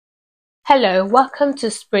Hello, welcome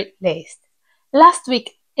to Spirit Laced. Last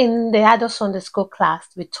week in the Adult Sunday School class,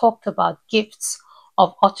 we talked about gift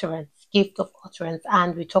of utterance,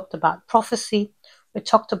 and we talked about prophecy, we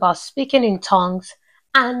talked about speaking in tongues,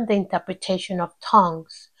 and the interpretation of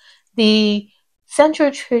tongues. The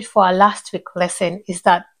central truth for our last week lesson is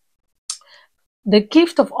that the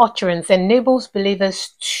gift of utterance enables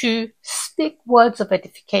believers to speak words of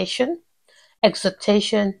edification,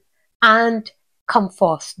 exhortation, and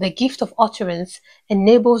comfort. The gift of utterance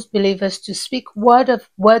enables believers to speak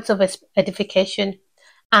words of edification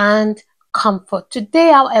and comfort.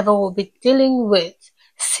 Today, however, we'll be dealing with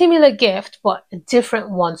similar gift but a different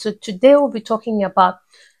one. So today we'll be talking about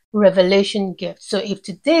revelation gift. So if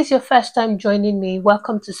today is your first time joining me,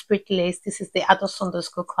 welcome to Spirit Laced. This is the Adult Sunday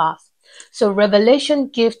School class. So revelation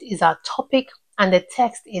gift is our topic, and the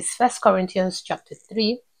text is 1 Corinthians chapter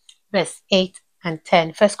 3, verse 8 and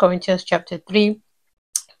 10. 1 Corinthians chapter 3,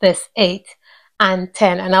 verse 8 and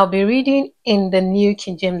 10. And I'll be reading in the New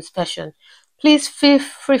King James Version. Please feel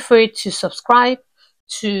free to subscribe,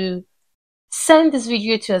 to send this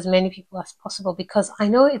video to as many people as possible, because I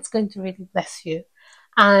know it's going to really bless you.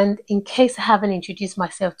 And in case I haven't introduced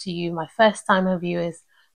myself to you, my first time viewers,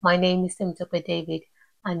 my name is Timtope David,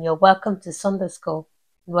 and you're welcome to Sunday School.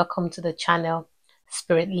 Welcome to the channel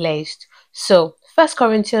Spirit Laced. So 1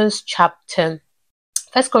 Corinthians chapter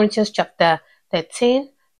 13,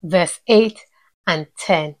 verse 8 and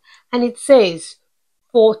 10. And it says,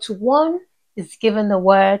 "For to one is given the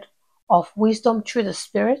word of wisdom through the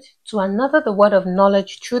Spirit, to another the word of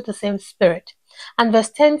knowledge through the same Spirit." And verse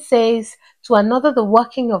 10 says, "To another the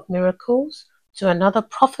working of miracles, to another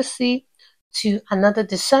prophecy, to another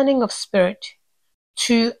discerning of spirit,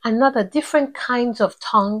 to another different kinds of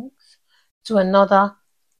tongues, to another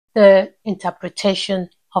the interpretation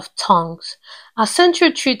of tongues." Our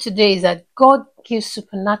central truth today is that God gives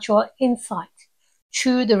supernatural insight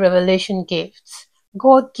through the revelation gifts.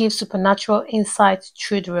 God gives supernatural insight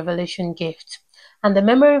through the revelation gift. And the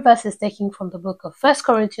memory verse is taken from the book of 1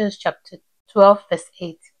 Corinthians chapter 12, verse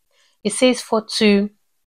 8. It says, For to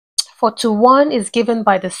one is given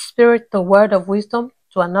by the Spirit the word of wisdom,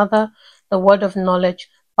 to another the word of knowledge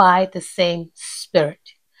by the same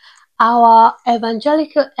Spirit. Our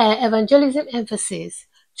evangelism emphasis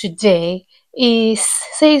today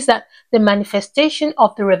says that the manifestation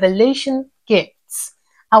of the revelation gifts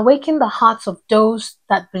awaken the hearts of those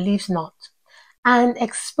that believe not, and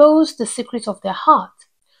expose the secrets of their heart,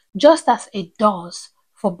 just as it does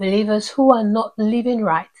for believers who are not living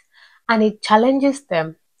right, and it challenges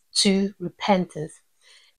them to repentance.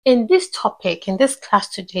 In this topic, in this class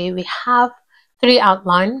today, we have three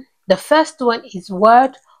outlines. The first one is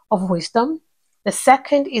word of wisdom. The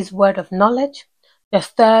second is word of knowledge. The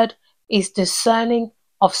third is discerning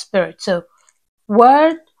of spirit. So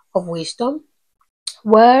word of wisdom,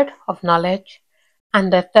 word of knowledge,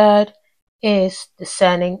 and the third is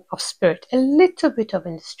discerning of spirit. A little bit of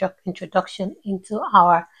introduction into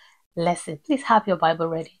our lesson. Please have your Bible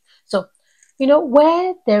ready. So,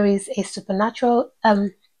 where there is a supernatural,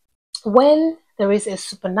 when there is a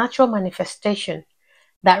supernatural manifestation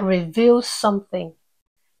that reveals something,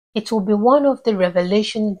 it will be one of the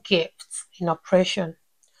revelation gifts in operation.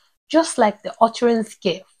 Just like the utterance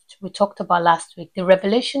gift we talked about last week, the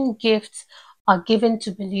revelation gifts are given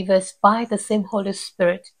to believers by the same Holy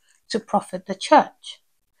Spirit to profit the church.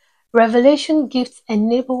 Revelation gifts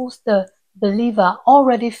enables the believer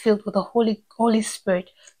already filled with the Holy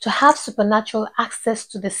Spirit to have supernatural access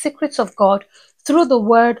to the secrets of God through the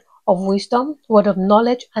word of wisdom, word of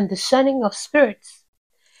knowledge, and discerning of spirits.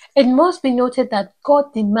 It must be noted that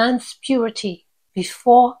God demands purity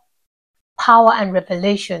before power and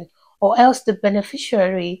revelation, or else the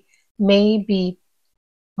beneficiary may be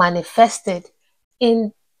manifesting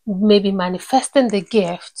the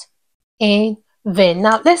gift in vain.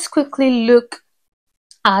 Now, let's quickly look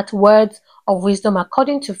at words of wisdom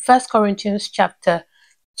according to 1 Corinthians chapter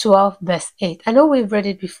 12, verse 8. I know we've read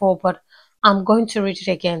it before, but I'm going to read it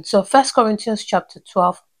again. So 1 Corinthians chapter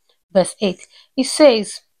 12, verse 8. It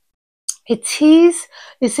says,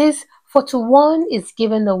 "For to one is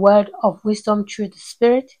given the word of wisdom through the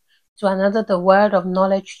Spirit, to another the word of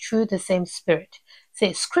knowledge through the same Spirit."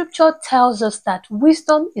 Say, Scripture tells us that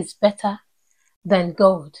wisdom is better than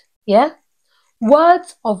gold. Yeah?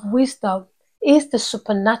 Words of wisdom is the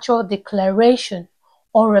supernatural declaration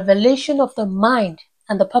or revelation of the mind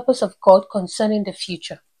and the purpose of God concerning the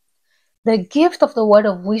future. The gift of the word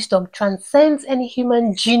of wisdom transcends any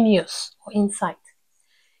human genius or insight.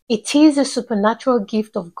 It is a supernatural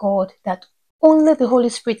gift of God that only the Holy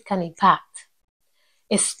Spirit can impact.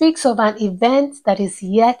 It speaks of an event that is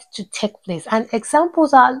yet to take place, and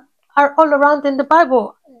examples are are all around in the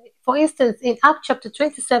Bible. For instance, in Acts chapter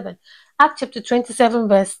 27,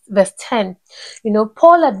 verse 10,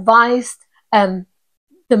 Paul advised the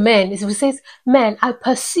men. It says, "Men, I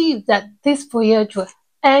perceive that this voyage will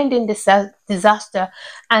end in disaster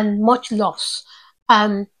and much loss,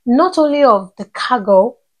 not only of the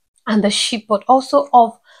cargo and the ship, but also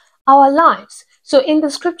of our lives." So in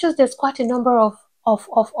the scriptures, there's quite a number of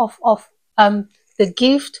the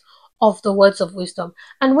gift of the words of wisdom.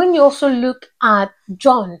 And when you also look at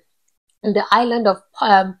John in the island of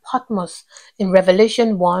Patmos in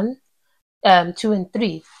Revelation 1, 2 and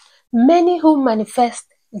 3, many who manifest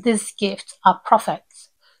this gift are prophets.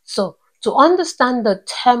 So to understand the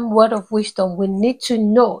term word of wisdom, we need to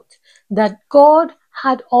note that God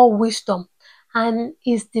had all wisdom and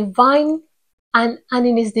is divine, and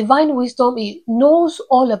in his divine wisdom, he knows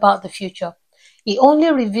all about the future. He only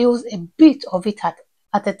reveals a bit of it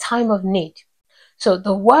at a time of need. So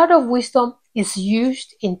the word of wisdom is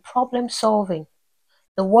used in problem solving.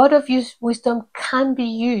 The word of wisdom can be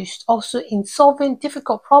used also in solving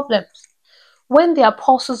difficult problems. When the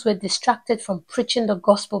apostles were distracted from preaching the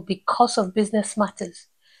gospel because of business matters,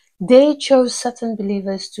 they chose certain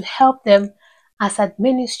believers to help them as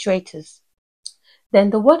administrators. Then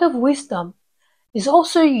the word of wisdom is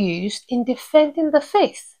also used in defending the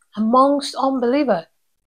faith amongst unbelievers.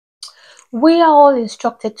 We are all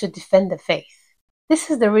instructed to defend the faith. This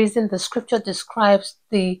is the reason the scripture describes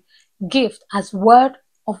the gift as word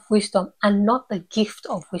of wisdom and not the gift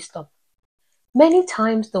of wisdom. Many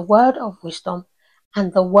times the word of wisdom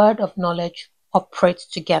and the word of knowledge operate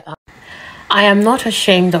together. I am not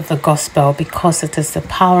ashamed of the gospel because it is the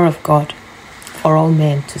power of God for all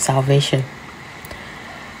men to salvation.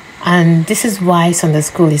 And this is why Sunday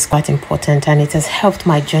school is quite important, and it has helped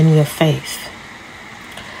my journey of faith.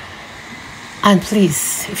 And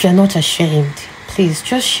please, if you're not ashamed, please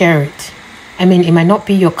just share it. I mean, it might not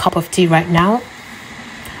be your cup of tea right now,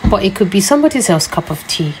 but it could be somebody else's cup of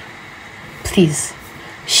tea. Please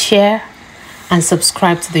share and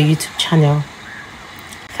subscribe to the YouTube channel.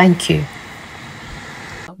 Thank you.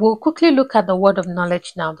 We'll quickly look at the word of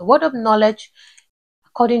knowledge now. The word of knowledge,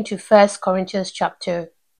 according to 1 Corinthians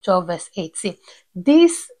chapter 12, verse 8. See,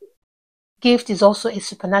 this gift is also a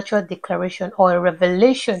supernatural declaration or a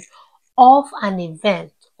revelation of an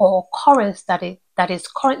event or occurrence that is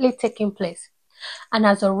currently taking place and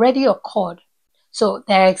has already occurred. So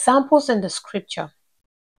there are examples in the scripture.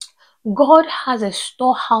 God has a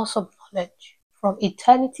storehouse of knowledge from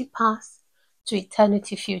eternity past to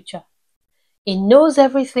eternity future. He knows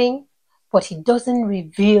everything, but he doesn't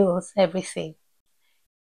reveal everything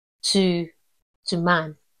to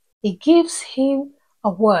man. He gives him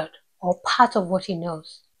a word or part of what he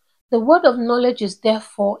knows. The word of knowledge is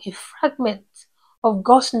therefore a fragment of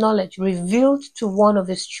God's knowledge revealed to one of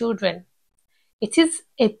his children. It is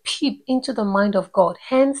a peep into the mind of God.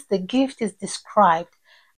 Hence, the gift is described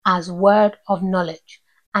as word of knowledge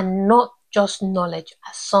and not just knowledge,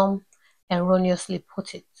 as some erroneously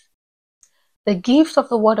put it. The gift of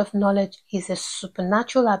the word of knowledge is a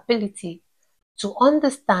supernatural ability to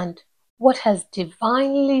understand what was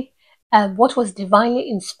divinely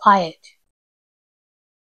inspired.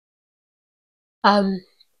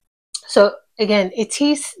 So again, it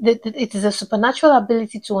is a supernatural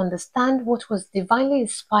ability to understand what was divinely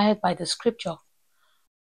inspired by the scripture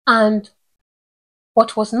and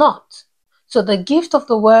what was not. So the gift of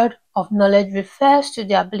the word of knowledge refers to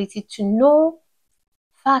the ability to know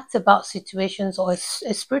facts about situations or a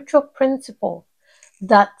spiritual principle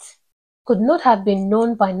that could not have been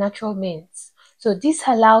known by natural means. So this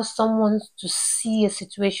allows someone to see a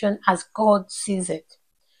situation as God sees it.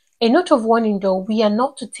 A note of warning though, we are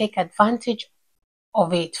not to take advantage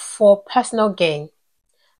of it for personal gain.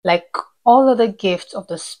 Like all other gifts of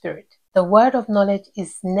the Spirit, the word of knowledge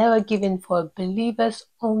is never given for a believer's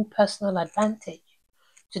own personal advantage,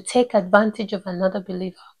 to take advantage of another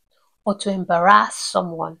believer, or to embarrass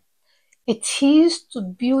someone. It is to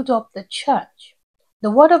build up the church.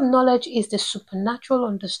 The word of knowledge is the supernatural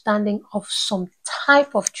understanding of some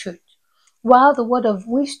type of truth, while the word of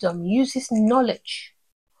wisdom uses knowledge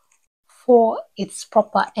for its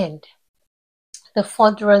proper end, the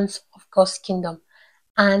furtherance of God's kingdom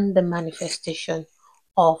and the manifestation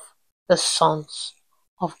of the sons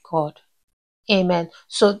of God. Amen.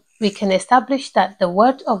 So we can establish that the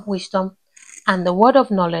word of wisdom and the word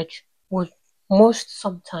of knowledge would most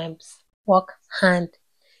sometimes work hand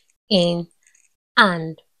in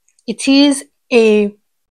hand. Is this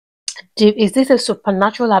a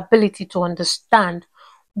supernatural ability to understand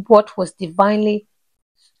what was divinely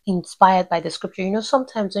inspired by the scripture?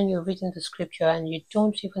 Sometimes when you're reading the scripture and you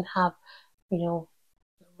don't even have, the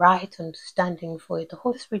right understanding for it. The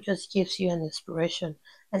Holy Spirit just gives you an inspiration,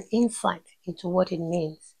 an insight into what it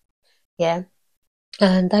means. Yeah.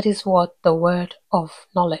 And that is what the word of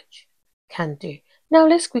knowledge can do. Now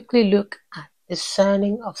let's quickly look at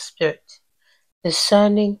discerning of spirit.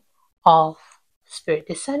 Discerning of spirit.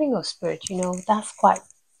 Discerning of spirit, that's quite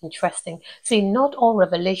interesting. See, not all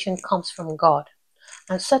revelation comes from God.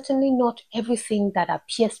 And certainly not everything that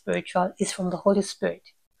appears spiritual is from the Holy Spirit.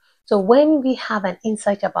 So when we have an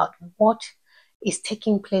insight about what is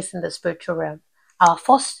taking place in the spiritual realm, our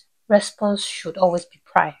first response should always be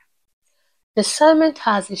prayer. Discernment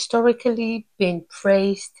has historically been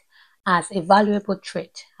praised as a valuable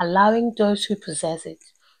trait, allowing those who possess it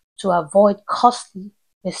to avoid costly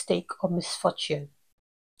mistake or misfortune.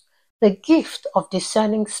 The gift of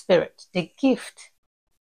discerning spirit, the gift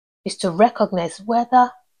is to recognize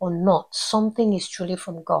whether or not something is truly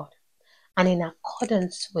from God and in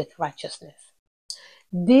accordance with righteousness.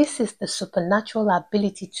 This is the supernatural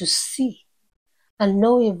ability to see and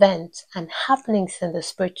know events and happenings in the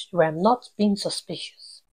spiritual realm, not being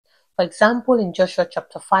suspicious. For example, in Joshua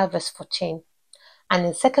chapter 5 verse 14 and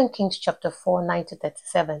in 2 Kings chapter 4 9 to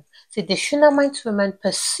 37, see, the Shunammite woman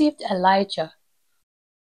perceived Elijah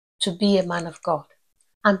to be a man of God.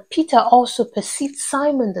 And Peter also perceived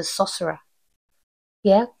Simon the sorcerer.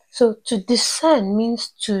 Yeah, so to discern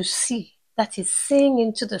means to see, that is seeing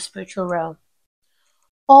into the spiritual realm.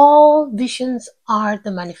 All visions are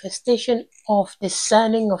the manifestation of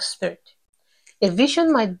discerning of spirit. A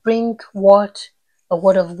vision might bring a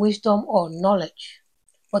word of wisdom or knowledge,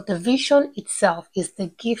 but the vision itself is the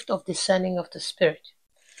gift of discerning of the spirit.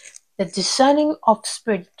 The discerning of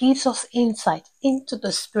spirit gives us insight into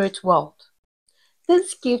the spirit world.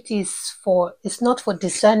 This gift is not for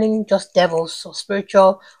discerning just devils or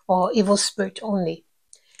spiritual or evil spirit only.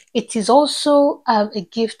 It is also a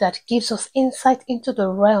gift that gives us insight into the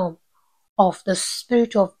realm of the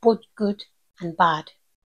spirit of both good and bad.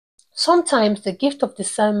 Sometimes the gift of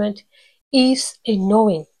discernment is a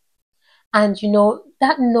knowing. And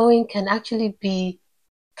that knowing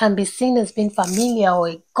can be seen as being familiar or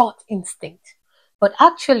a gut instinct. But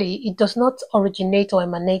actually, it does not originate or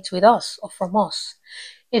emanate with us or from us.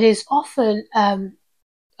 It is often a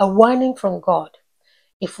warning from God.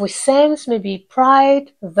 If we sense maybe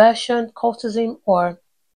pride, perversion, cultism, or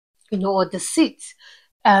deceit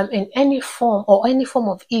in any form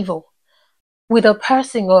of evil with a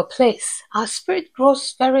person or a place, our spirit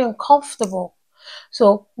grows very uncomfortable.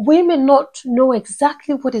 So we may not know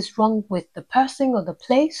exactly what is wrong with the person or the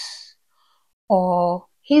place or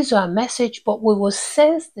his or her message, but we will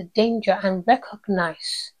sense the danger and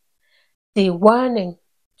recognize the warning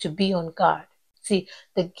to be on guard. See,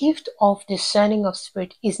 the gift of discerning of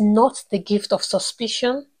spirit is not the gift of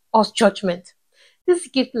suspicion or judgment. This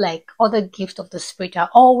gift, like other gifts of the spirit, are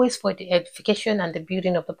always for the edification and the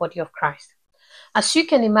building of the body of Christ. As you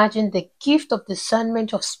can imagine, the gift of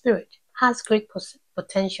discernment of spirit has great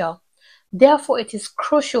potential. Therefore, it is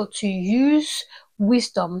crucial to use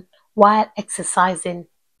wisdom while exercising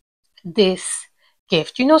this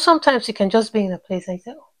gift. Sometimes you can just be in a place and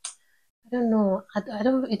say, oh, I don't know,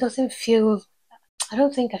 it doesn't feel, I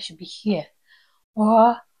don't think I should be here.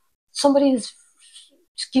 Or somebody is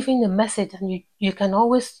giving a message and you can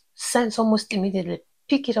always sense almost immediately,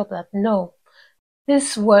 pick it up that no,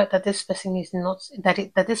 this word that this person is not,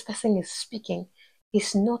 that this person is speaking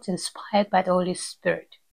is not inspired by the Holy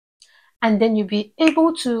Spirit. And then you'll be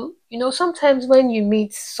able to, sometimes when you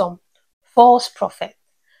meet some false prophet,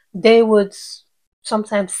 they would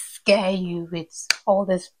sometimes scare you with all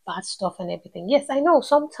this bad stuff and everything. Yes, I know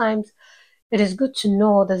sometimes it is good to know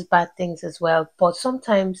all these bad things as well, but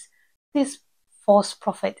sometimes this false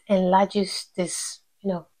prophet enlarges this,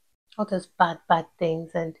 all those bad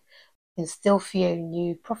things and instill fear in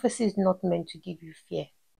you. Prophecy is not meant to give you fear.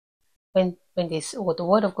 When the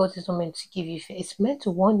word of God is not meant to give you fear, it's meant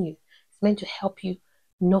to warn you. It's meant to help you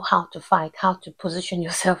know how to fight, how to position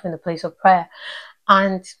yourself in the place of prayer.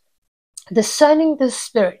 And discerning the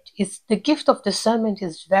spirit is the gift of discernment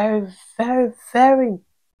is very, very, very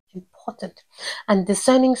important. And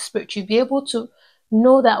discerning spirit, you'll be able to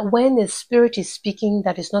know that when a spirit is speaking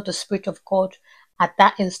that is not the spirit of God, at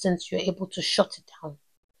that instance you're able to shut it down.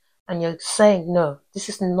 And you're saying, no, this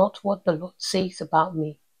is not what the Lord says about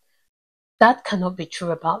me. That cannot be true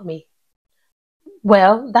about me.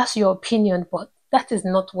 Well, that's your opinion, but that is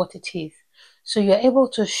not what it is. So you're able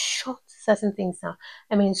to shut certain things down.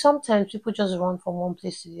 I mean, sometimes people just run from one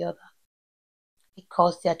place to the other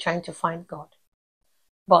because they're trying to find God.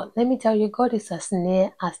 But let me tell you, God is as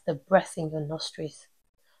near as the breath in your nostrils.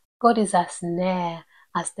 God is as near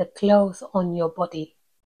as the clothes on your body.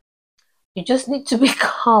 You just need to be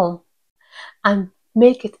calm and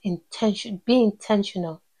make it be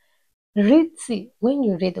intentional. When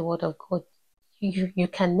you read the Word of God, you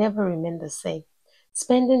can never remain the same.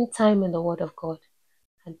 Spending time in the Word of God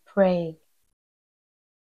and praying,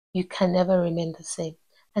 you can never remain the same.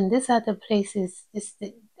 And these are the places,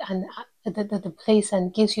 the place,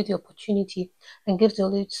 and gives you the opportunity, and gives the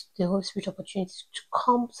Holy Spirit opportunity to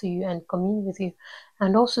come to you and commune with you,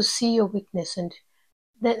 and also see your weakness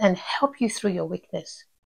and help you through your weakness.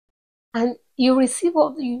 And you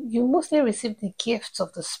mostly receive the gifts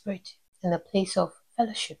of the Spirit in a place of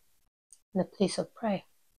fellowship, in a place of prayer,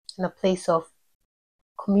 in a place of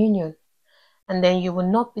communion. And then you will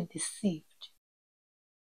not be deceived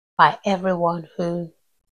by everyone who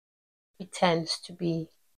pretends to be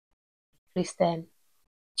a Christian,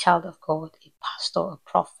 child of God, a pastor, a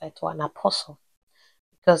prophet, or an apostle.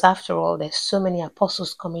 Because after all, there's so many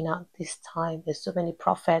apostles coming out this time. There's so many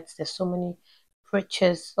prophets. There's so many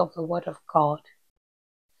preachers of the Word of God.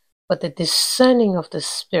 But the discerning of the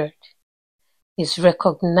Spirit is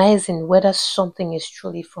recognizing whether something is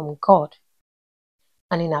truly from God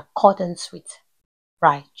and in accordance with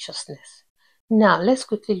righteousness. Now, let's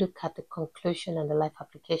quickly look at the conclusion and the life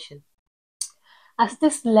application. As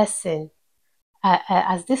this lesson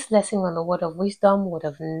on the word of wisdom, word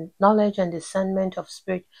of knowledge, and discernment of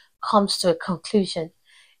spirit comes to a conclusion,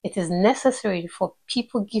 it is necessary for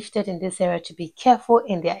people gifted in this area to be careful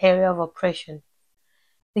in their area of operation.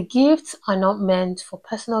 The gifts are not meant for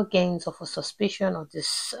personal gains or for suspicion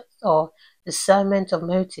or discernment of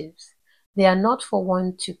motives. They are not for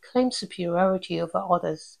one to claim superiority over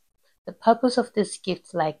others. The purpose of this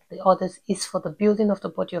gift, like the others, is for the building of the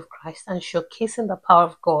body of Christ and showcasing the power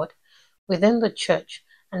of God within the church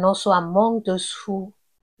and also among those who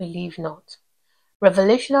believe not.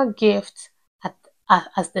 Revelational gifts,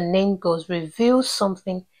 as the name goes, reveals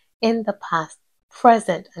something in the past,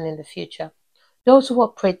 present, and in the future. Those who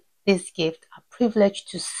operate this gift are privileged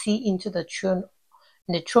to see into the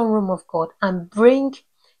throne room of God and bring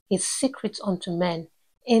His secrets unto men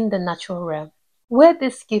in the natural realm. Where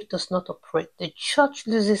this gift does not operate, the church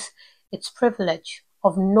loses its privilege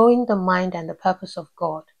of knowing the mind and the purpose of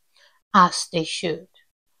God as they should.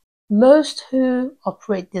 Most who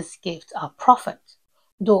operate this gift are prophets,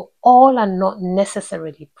 though all are not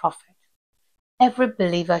necessarily prophets. Every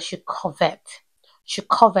believer should covet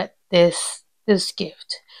this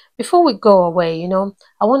gift. Before we go away,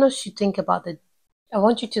 I want you to think about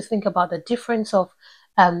the difference of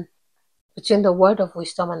between the word of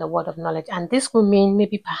wisdom and the word of knowledge. And this will mean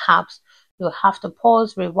maybe perhaps you'll have to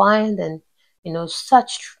pause, rewind, and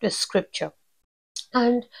search through the scripture.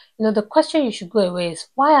 And the question you should go away is,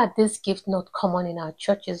 why are these gifts not common in our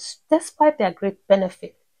churches despite their great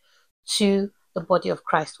benefit to the body of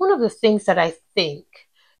Christ? One of the things that I think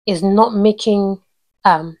is not making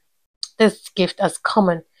this gift as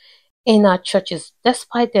common in our churches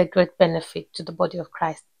despite their great benefit to the body of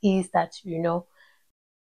Christ is that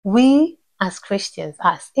we as Christians,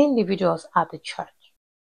 as individuals, are the church.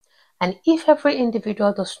 And if every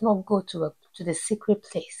individual does not go to the secret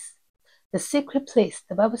place,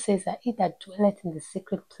 the Bible says that he that dwelleth in the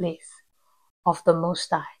secret place of the Most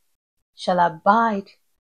High shall abide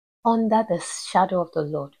under the shadow of the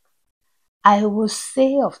Lord. I will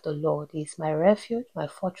say of the Lord, He is my refuge, my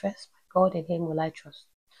fortress, my God, in Him will I trust.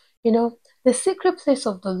 The secret place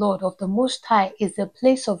of the Lord, of the Most High, is a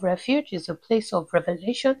place of refuge, is a place of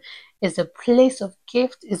revelation, is a place of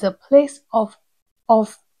gift, is a place of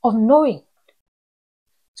knowing.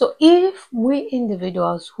 So if we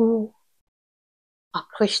individuals who are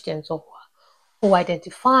Christians or who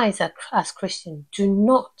identify as Christian do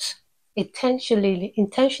not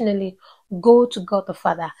intentionally go to God the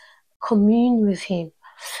Father, commune with Him,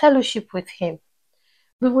 fellowship with Him,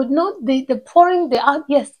 we would not be the pouring the out.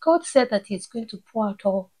 Yes, God said that He's going to pour out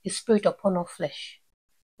all His Spirit upon all flesh.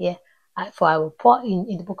 Yeah, for I will pour in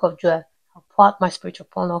the book of Joel, I'll pour out my Spirit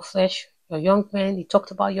upon all flesh. Your young men, He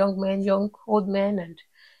talked about young men, young, old men, and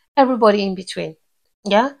everybody in between.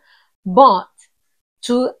 Yeah, but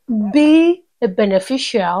to be a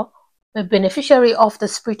beneficiary of the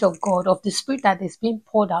Spirit of God, of the Spirit that is being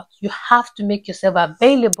poured out, you have to make yourself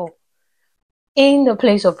available in the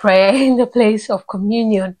place of prayer, in the place of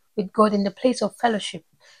communion with God, in the place of fellowship.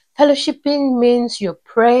 Fellowshipping means you're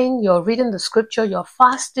praying, you're reading the scripture, you're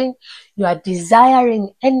fasting, you are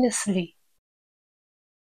desiring earnestly.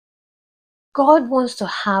 God wants to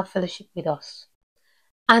have fellowship with us.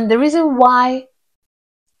 And the reason why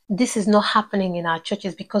this is not happening in our church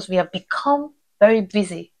is because we have become very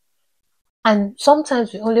busy. And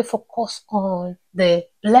sometimes we only focus on the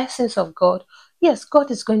blessings of God, yes,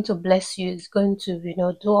 God is going to bless you. Is going to,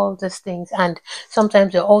 do all these things. And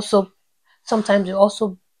sometimes you also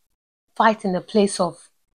fight in a place of,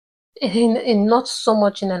 in not so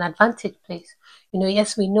much in an advantage place.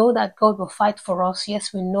 Yes, we know that God will fight for us.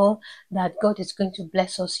 Yes, we know that God is going to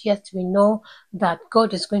bless us. Yes, we know that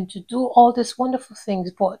God is going to do all these wonderful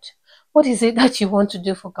things. But what is it that you want to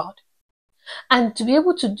do for God? And to be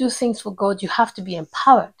able to do things for God, you have to be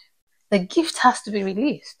empowered. The gift has to be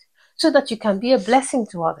released so that you can be a blessing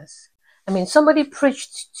to others. I mean, somebody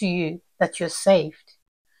preached to you that you're saved.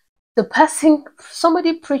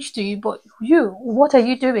 Somebody preached to you, but what are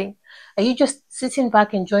you doing? Are you just sitting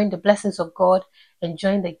back enjoying the blessings of God,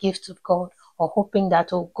 enjoying the gifts of God, or hoping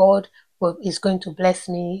that, oh, God is going to bless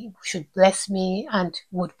me, should bless me, and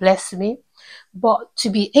would bless me? But to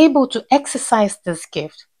be able to exercise this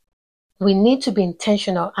gift, we need to be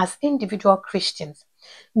intentional as individual Christians.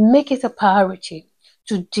 Make it a priority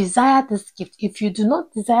to desire this gift. If you do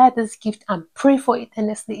not desire this gift and pray for it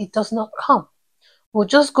earnestly, it does not come. We'll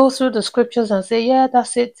just go through the scriptures and say, yeah,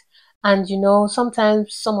 that's it. And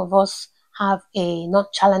sometimes some of us have a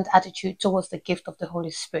nonchalant attitude towards the gift of the Holy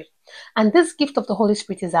Spirit. And this gift of the Holy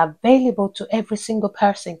Spirit is available to every single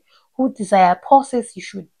person who desire. Paul says you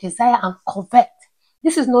should desire and covet.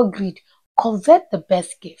 This is not greed. Covet the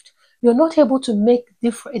best gift. You're not able to make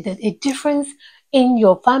a difference in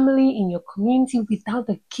your family, in your community, without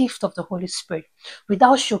the gift of the Holy Spirit,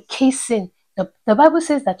 without showcasing. The Bible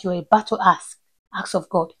says that you're a battle axe of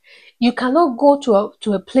God. You cannot go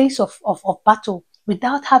to a place of battle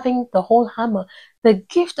without having the whole hammer. The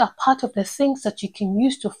gifts are part of the things that you can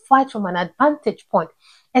use to fight from an advantage point.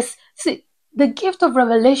 See, the gift of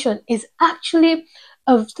revelation is actually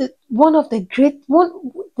one of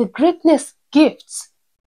the greatness gifts.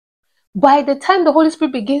 By the time the Holy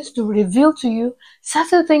Spirit begins to reveal to you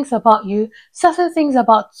certain things about you, certain things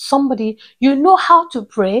about somebody, you know how to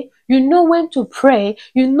pray, you know when to pray,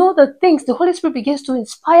 you know the things. The Holy Spirit begins to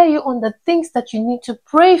inspire you on the things that you need to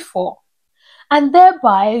pray for. And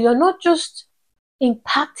thereby, you're not just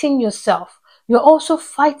impacting yourself, you're also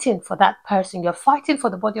fighting for that person. You're fighting for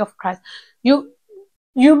the body of Christ. You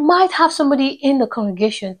might have somebody in the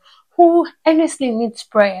congregation who earnestly needs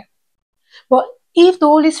prayer. But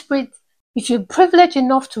if you're privileged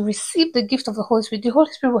enough to receive the gift of the Holy Spirit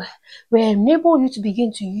will enable you to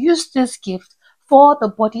begin to use this gift for the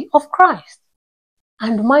body of Christ.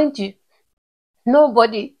 And mind you,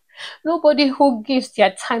 nobody who gives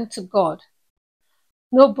their time to God,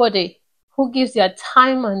 nobody who gives their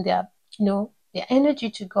time and their energy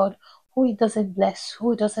to God, who He doesn't bless,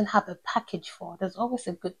 who He doesn't have a package for. There's always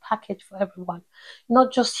a good package for everyone,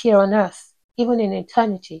 not just here on earth, even in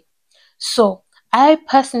eternity. So I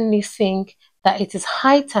personally think that it is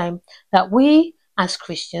high time that we as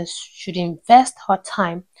Christians should invest our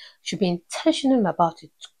time, should be intentional about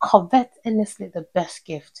it, to covet earnestly the best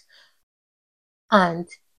gift, and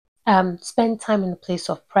spend time in the place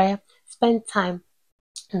of prayer, spend time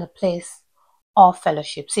in the place of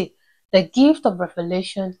fellowship. See, the gift of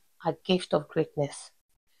revelation, a gift of greatness.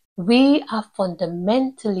 We are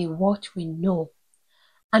fundamentally what we know,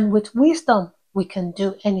 and with wisdom we can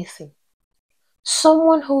do anything.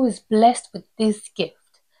 Someone who is blessed with this gift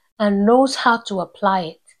and knows how to apply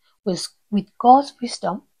it with God's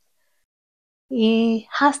wisdom, he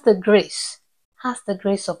has the grace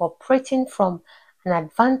of operating from an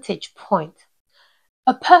advantage point.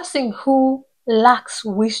 A person who lacks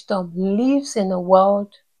wisdom lives in a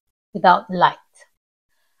world without light.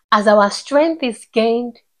 As our strength is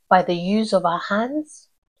gained by the use of our hands,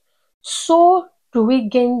 so do we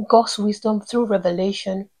gain God's wisdom through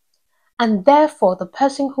revelation. And therefore, the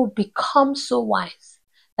person who becomes so wise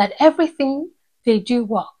that everything they do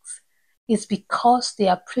works is because they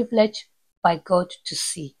are privileged by God to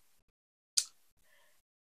see.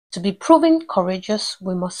 To be proven courageous,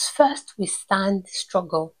 we must first withstand the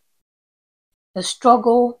struggle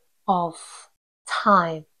of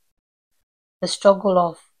time, the struggle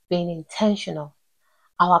of being intentional.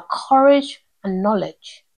 Our courage and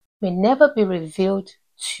knowledge may never be revealed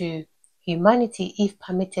to humanity if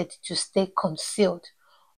permitted to stay concealed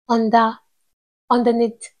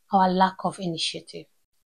underneath our lack of initiative.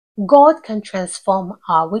 God can transform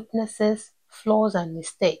our weaknesses, flaws, and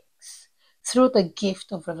mistakes through the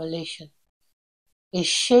gift of revelation. It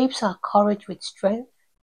shapes our courage with strength,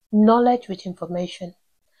 knowledge with information,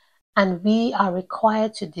 and we are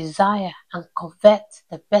required to desire and covet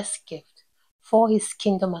the best gift for His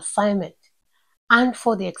kingdom assignment and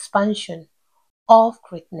for the expansion of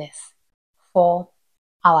greatness for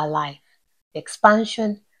our life, the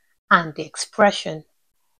expansion and the expression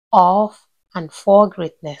of and for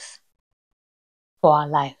greatness for our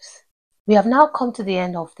lives. We have now come to the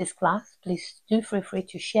end of this class. Please do feel free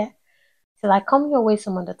to share. Till I come your way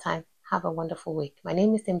some other time, have a wonderful week. My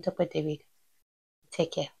name is Temtope David.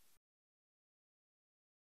 Take care.